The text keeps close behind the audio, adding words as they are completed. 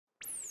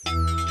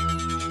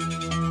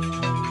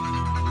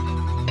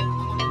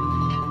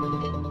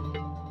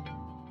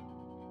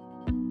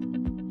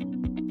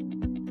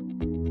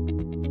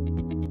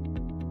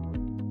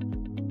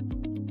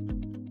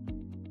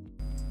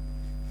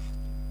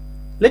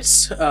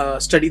Let's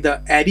study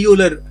the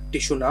areolar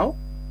tissue now.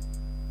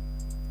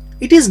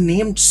 It is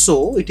named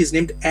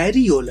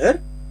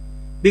areolar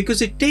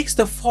because it takes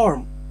the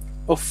form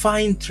of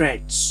fine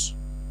threads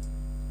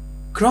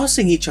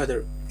crossing each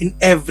other in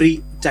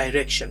every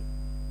direction,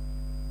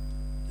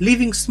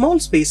 leaving small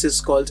spaces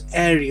called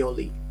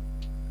areolae.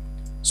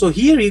 So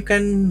here you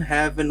can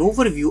have an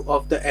overview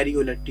of the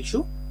areolar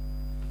tissue.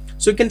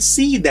 So you can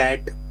see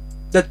that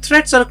the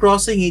threads are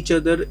crossing each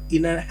other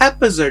in a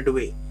haphazard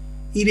way,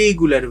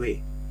 irregular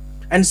way,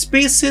 and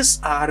spaces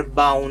are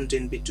bound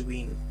in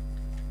between.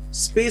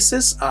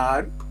 Spaces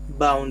are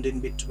bound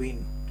in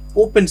between,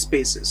 open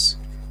spaces.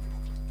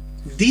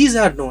 These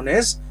are known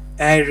as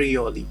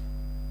areolae,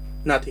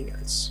 nothing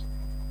else.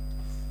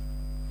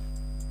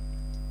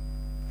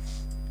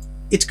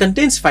 It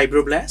contains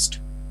fibroblasts,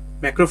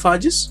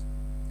 macrophages,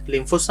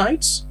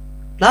 lymphocytes,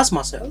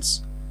 plasma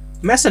cells,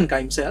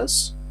 mesenchyme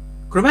cells,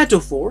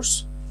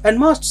 chromatophores, and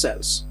mast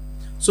cells.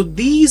 So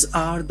these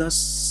are the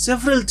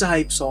several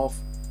types of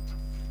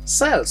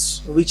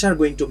cells which are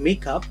going to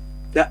make up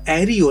the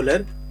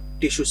areolar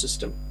tissue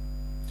system,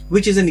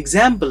 which is an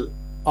example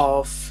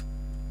of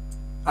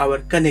our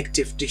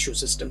connective tissue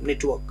system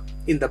network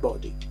in the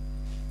body.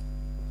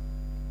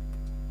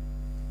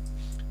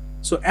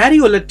 So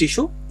areolar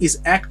tissue is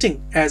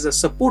acting as a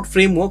support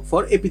framework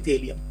for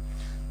epithelium,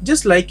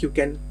 just like you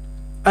can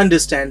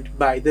understand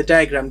by the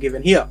diagram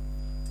given here.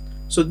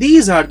 So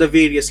these are the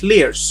various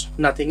layers,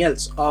 nothing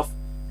else, of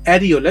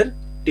areolar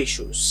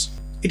tissues.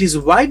 It is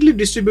widely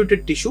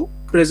distributed tissue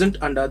present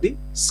under the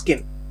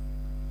skin.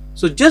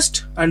 So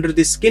just under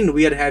the skin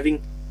we are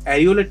having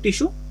areolar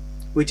tissue,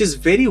 which is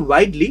very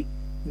widely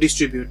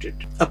distributed.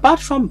 Apart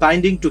from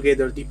binding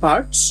together the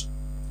parts,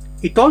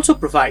 it also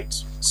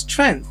provides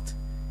strength,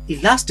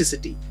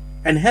 elasticity,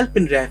 and help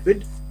in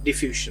rapid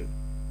diffusion.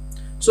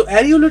 So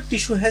areolar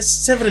tissue has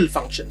several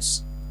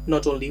functions,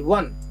 not only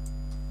one.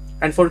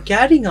 And for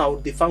carrying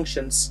out the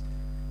functions,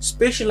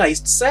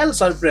 specialized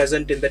cells are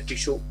present in the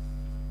tissue,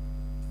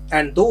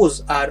 and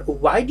those are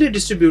widely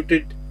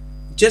distributed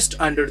just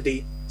under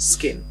the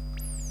skin.